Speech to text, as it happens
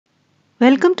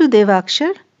Welcome to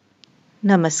Devakshar.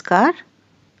 Namaskar.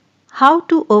 How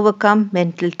to overcome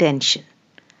mental tension.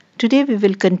 Today we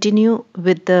will continue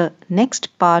with the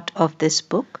next part of this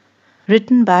book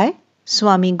written by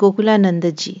Swami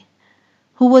Gokulanadaji,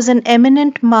 who was an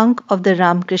eminent monk of the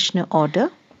Ramakrishna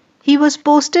order. He was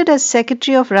posted as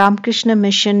Secretary of Ramakrishna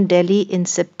Mission, Delhi in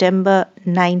September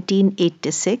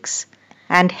 1986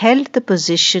 and held the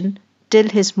position till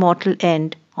his mortal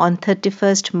end on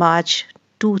 31st March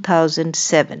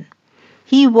 2007.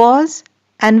 He was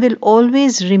and will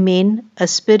always remain a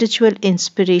spiritual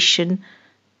inspiration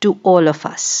to all of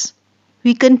us.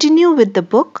 We continue with the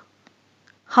book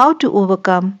How to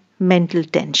Overcome Mental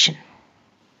Tension.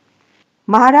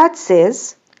 Maharaj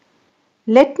says,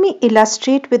 "Let me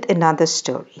illustrate with another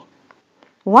story.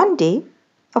 One day,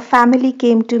 a family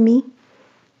came to me.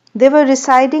 They were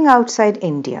residing outside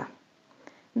India.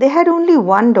 They had only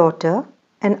one daughter,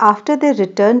 and after they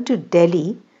returned to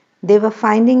Delhi, they were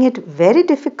finding it very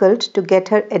difficult to get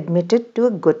her admitted to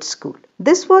a good school.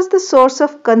 This was the source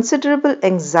of considerable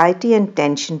anxiety and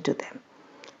tension to them.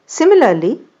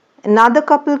 Similarly, another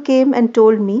couple came and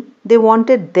told me they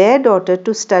wanted their daughter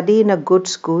to study in a good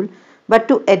school, but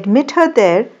to admit her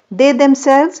there, they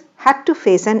themselves had to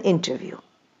face an interview.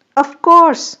 Of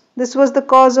course, this was the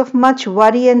cause of much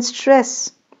worry and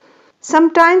stress.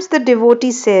 Sometimes the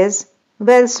devotee says,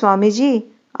 'Well, Swamiji,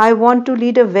 I want to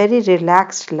lead a very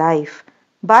relaxed life,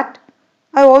 but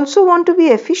I also want to be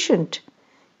efficient.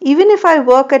 Even if I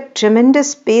work at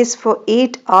tremendous pace for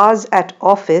 8 hours at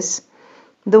office,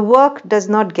 the work does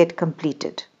not get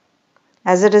completed.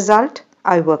 As a result,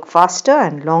 I work faster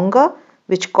and longer,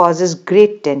 which causes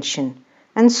great tension.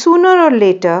 And sooner or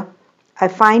later, I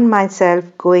find myself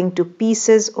going to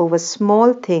pieces over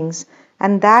small things,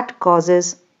 and that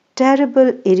causes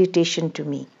terrible irritation to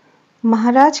me.'"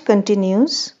 Maharaj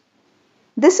continues,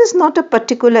 "This is not a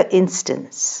particular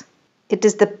instance. It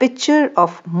is the picture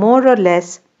of more or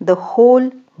less the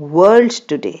whole world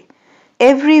today.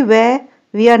 Everywhere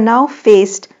we are now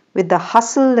faced with the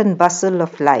hustle and bustle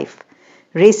of life,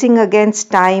 racing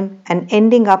against time and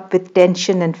ending up with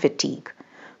tension and fatigue.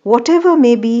 Whatever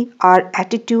may be our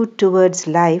attitude towards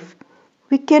life,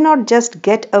 we cannot just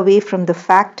get away from the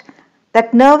fact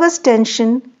that nervous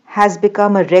tension has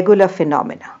become a regular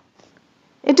phenomenon.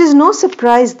 It is no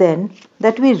surprise then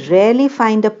that we rarely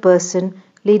find a person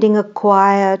leading a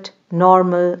quiet,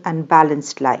 normal and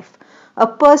balanced life, a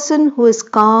person who is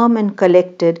calm and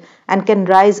collected and can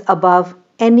rise above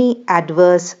any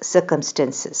adverse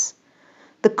circumstances.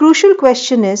 The crucial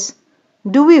question is,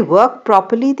 do we work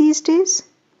properly these days?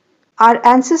 Our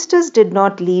ancestors did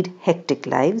not lead hectic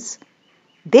lives.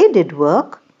 They did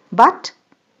work, but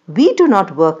we do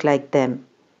not work like them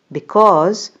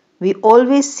because we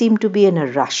always seem to be in a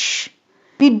rush.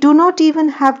 We do not even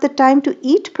have the time to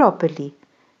eat properly.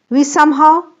 We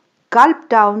somehow gulp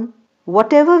down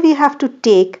whatever we have to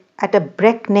take at a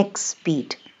breakneck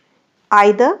speed,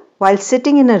 either while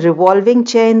sitting in a revolving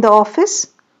chair in the office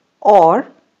or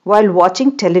while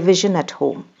watching television at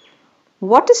home.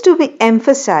 What is to be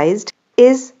emphasized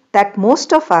is that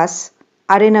most of us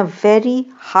are in a very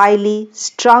highly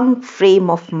strung frame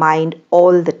of mind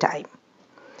all the time.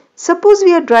 Suppose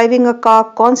we are driving a car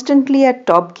constantly at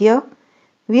top gear,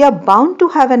 we are bound to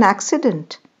have an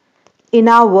accident. In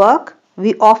our work,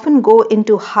 we often go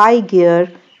into high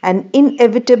gear and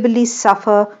inevitably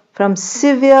suffer from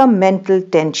severe mental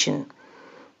tension.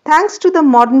 Thanks to the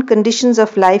modern conditions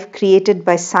of life created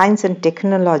by science and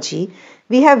technology,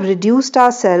 we have reduced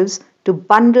ourselves to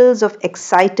bundles of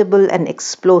excitable and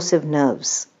explosive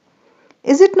nerves.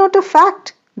 Is it not a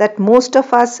fact that most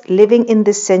of us living in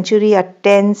this century are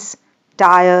tense,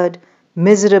 tired,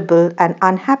 miserable and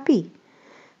unhappy?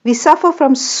 We suffer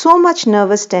from so much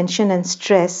nervous tension and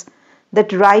stress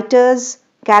that writers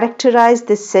characterize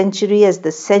this century as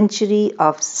the century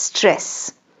of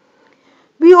stress.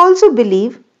 We also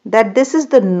believe that this is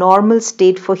the normal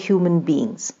state for human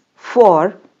beings.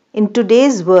 For in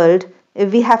today's world,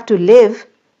 if we have to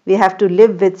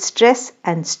live with stress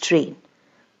and strain.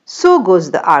 So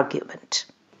goes the argument.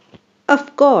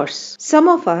 Of course, some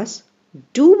of us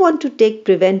do want to take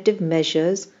preventive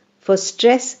measures for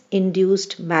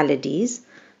stress-induced maladies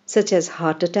such as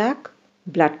heart attack,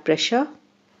 blood pressure.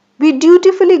 We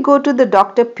dutifully go to the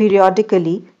doctor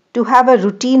periodically to have a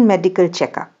routine medical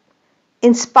checkup.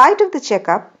 In spite of the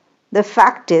checkup, the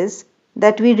fact is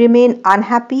that we remain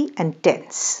unhappy and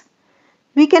tense.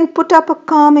 We can put up a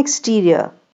calm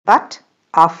exterior, but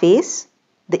our face,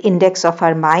 the index of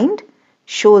our mind,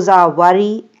 shows our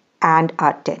worry and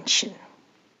our tension.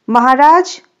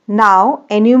 Maharaj now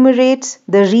enumerates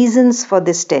the reasons for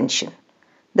this tension.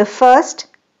 The first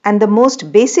And the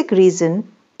most basic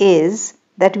reason is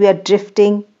that we are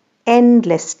drifting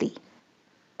endlessly.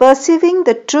 Perceiving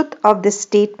the truth of this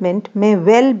statement may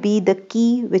well be the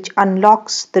key which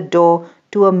unlocks the door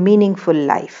to a meaningful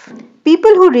life.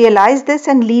 People who realize this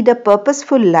and lead a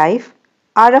purposeful life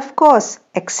are, of course,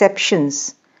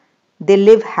 exceptions. They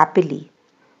live happily.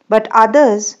 But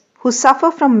others who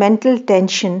suffer from mental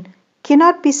tension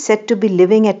cannot be said to be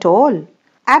living at all.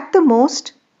 At the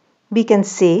most, we can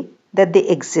say that they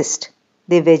exist,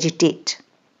 they vegetate.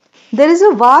 There is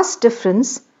a vast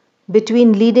difference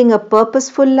between leading a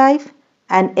purposeful life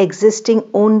and existing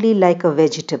only like a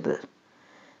vegetable.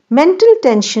 Mental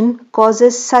tension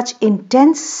causes such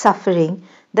intense suffering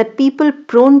that people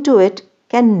prone to it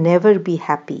can never be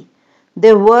happy.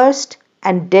 Their worst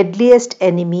and deadliest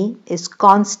enemy is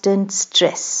constant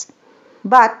stress.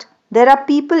 But there are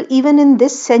people even in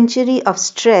this century of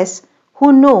stress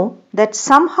who know that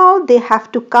somehow they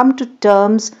have to come to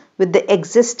terms with the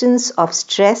existence of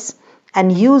stress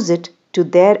and use it to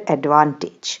their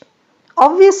advantage.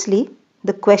 Obviously,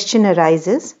 the question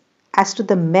arises as to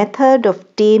the method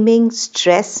of taming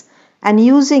stress and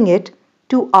using it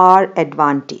to our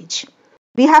advantage.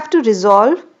 We have to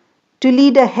resolve to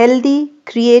lead a healthy,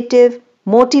 creative,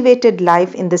 motivated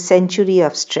life in the century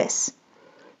of stress.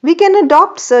 We can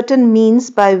adopt certain means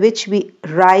by which we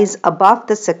rise above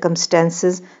the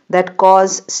circumstances that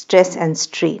cause stress and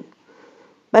strain.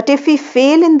 But if we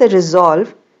fail in the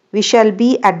resolve, we shall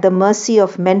be at the mercy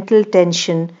of mental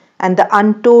tension and the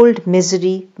untold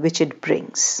misery which it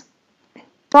brings.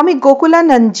 Swami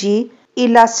Gokulanadaji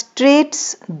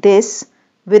illustrates this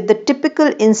with the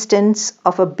typical instance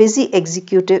of a busy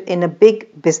executive in a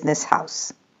big business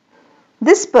house.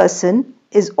 This person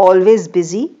is always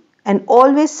busy and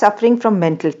always suffering from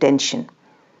mental tension.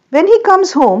 When he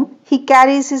comes home, he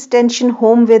carries his tension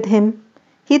home with him.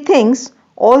 He thinks,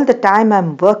 all the time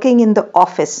I'm working in the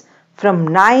office from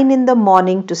 9 in the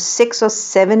morning to 6 or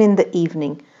 7 in the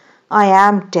evening. I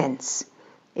am tense.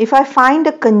 If I find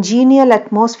a congenial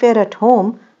atmosphere at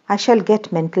home, I shall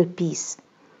get mental peace.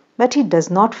 But he does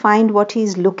not find what he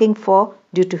is looking for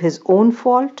due to his own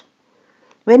fault.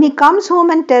 When he comes home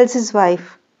and tells his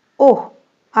wife, "Oh,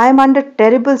 I am under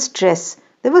terrible stress.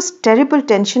 There was terrible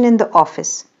tension in the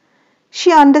office,"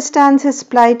 she understands his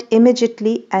plight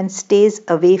immediately and stays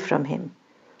away from him.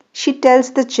 She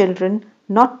tells the children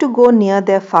not to go near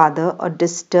their father or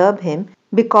disturb him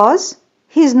because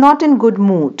he is not in good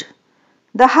mood.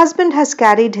 The husband has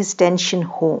carried his tension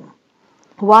home.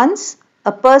 Once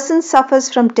a person suffers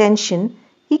from tension,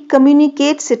 he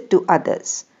communicates it to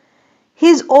others. He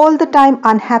is all the time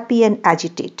unhappy and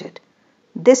agitated.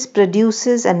 This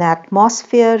produces an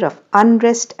atmosphere of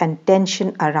unrest and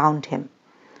tension around him.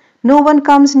 No one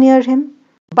comes near him.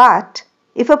 But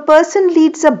if a person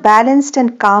leads a balanced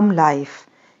and calm life,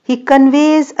 he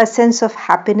conveys a sense of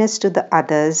happiness to the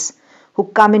others who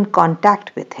come in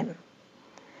contact with him.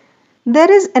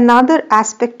 There is another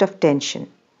aspect of tension.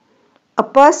 A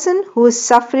person who is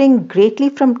suffering greatly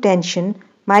from tension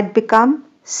might become,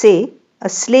 say, a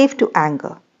slave to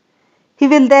anger. He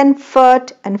will then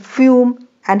fret and fume,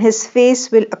 and his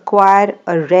face will acquire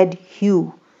a red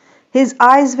hue. His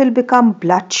eyes will become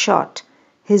bloodshot.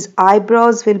 His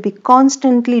eyebrows will be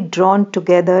constantly drawn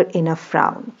together in a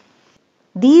frown.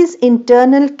 These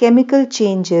internal chemical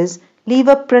changes leave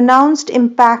a pronounced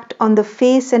impact on the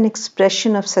face and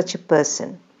expression of such a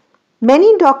person.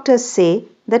 Many doctors say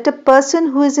that a person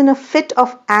who is in a fit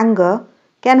of anger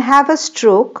can have a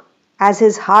stroke as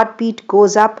his heartbeat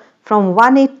goes up from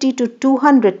 180 to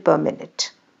 200 per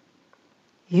minute.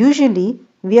 Usually,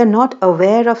 we are not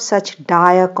aware of such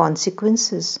dire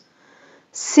consequences.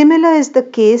 Similar is the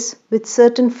case with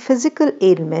certain physical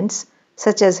ailments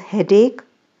such as headache,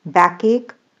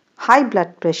 backache, high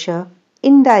blood pressure,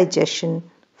 indigestion,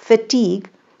 fatigue,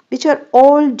 which are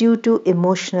all due to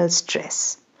emotional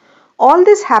stress. All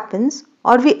this happens,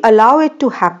 or we allow it to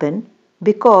happen,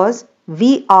 because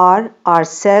we are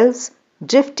ourselves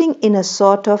drifting in a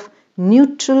sort of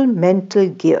neutral mental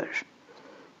gear.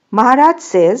 Maharaj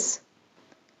says,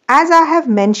 as I have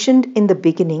mentioned in the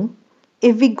beginning,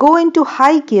 if we go into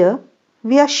high gear,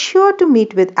 we are sure to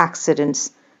meet with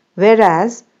accidents,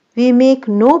 whereas we make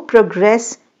no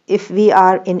progress if we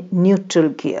are in neutral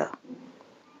gear.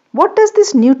 What does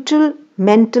this neutral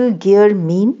mental gear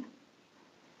mean?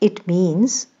 It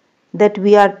means that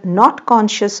we are not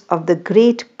conscious of the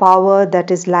great power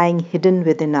that is lying hidden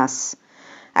within us.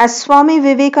 As Swami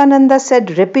Vivekananda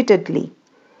said repeatedly,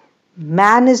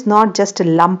 man is not just a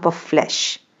lump of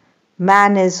flesh.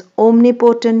 Man is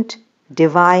omnipotent,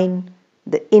 divine,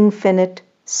 the infinite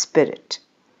spirit.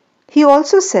 He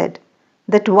also said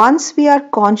that once we are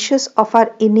conscious of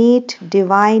our innate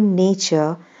divine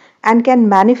nature and can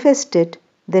manifest it,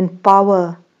 then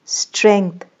power,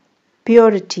 strength,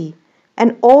 purity,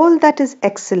 and all that is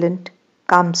excellent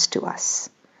comes to us.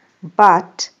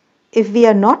 But if we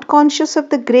are not conscious of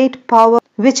the great power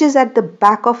which is at the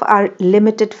back of our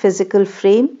limited physical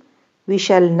frame, we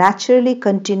shall naturally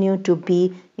continue to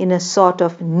be in a sort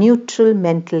of neutral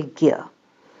mental gear.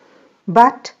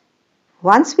 But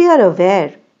once we are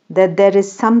aware that there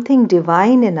is something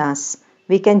divine in us,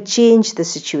 we can change the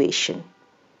situation.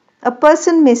 A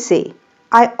person may say,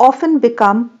 I often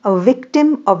become a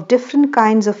victim of different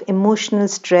kinds of emotional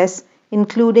stress,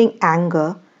 including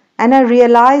anger, and I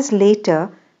realize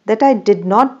later that I did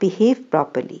not behave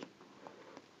properly.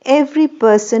 Every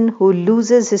person who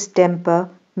loses his temper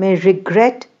may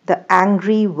regret the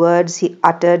angry words he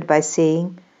uttered by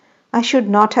saying, I should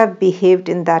not have behaved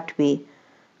in that way.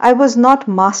 I was not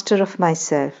master of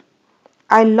myself.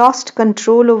 I lost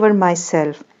control over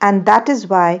myself, and that is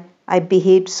why I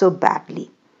behaved so badly.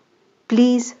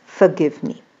 Please forgive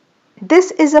me.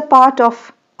 This is a part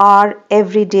of our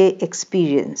everyday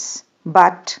experience.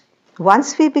 But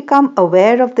once we become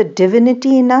aware of the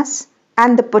divinity in us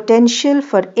and the potential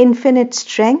for infinite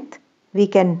strength, we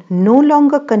can no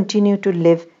longer continue to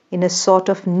live in a sort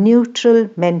of neutral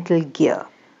mental gear.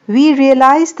 We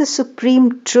realize the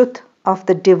supreme truth of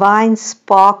the divine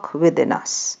spark within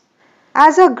us.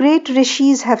 As our great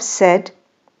rishis have said,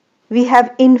 we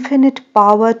have infinite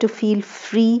power to feel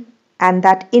free, and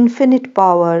that infinite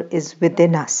power is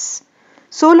within us.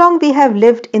 So long we have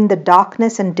lived in the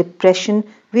darkness and depression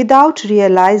without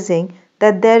realizing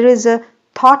that there is a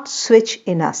thought switch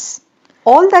in us.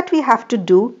 All that we have to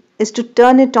do is to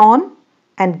turn it on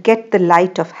and get the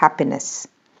light of happiness.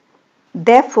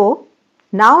 Therefore,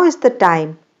 now is the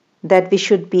time that we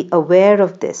should be aware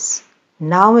of this.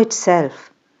 Now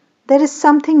itself, there is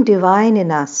something divine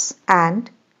in us, and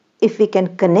if we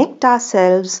can connect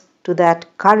ourselves to that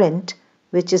current,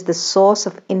 which is the source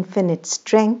of infinite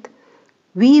strength,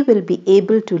 we will be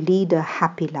able to lead a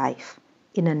happy life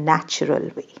in a natural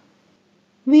way.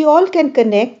 We all can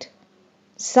connect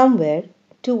somewhere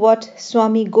to what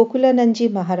Swami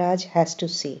Gokulanadaji Maharaj has to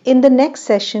say. In the next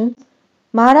session,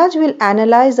 Maharaj will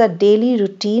analyze our daily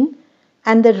routine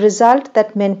and the result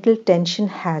that mental tension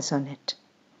has on it.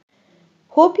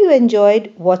 Hope you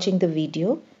enjoyed watching the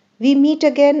video. We meet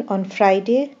again on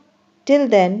Friday. Till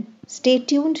then, stay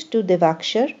tuned to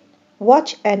Devakshar,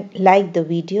 watch and like the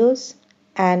videos,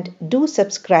 and do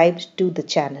subscribe to the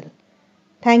channel.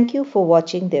 Thank you for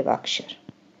watching Devakshar.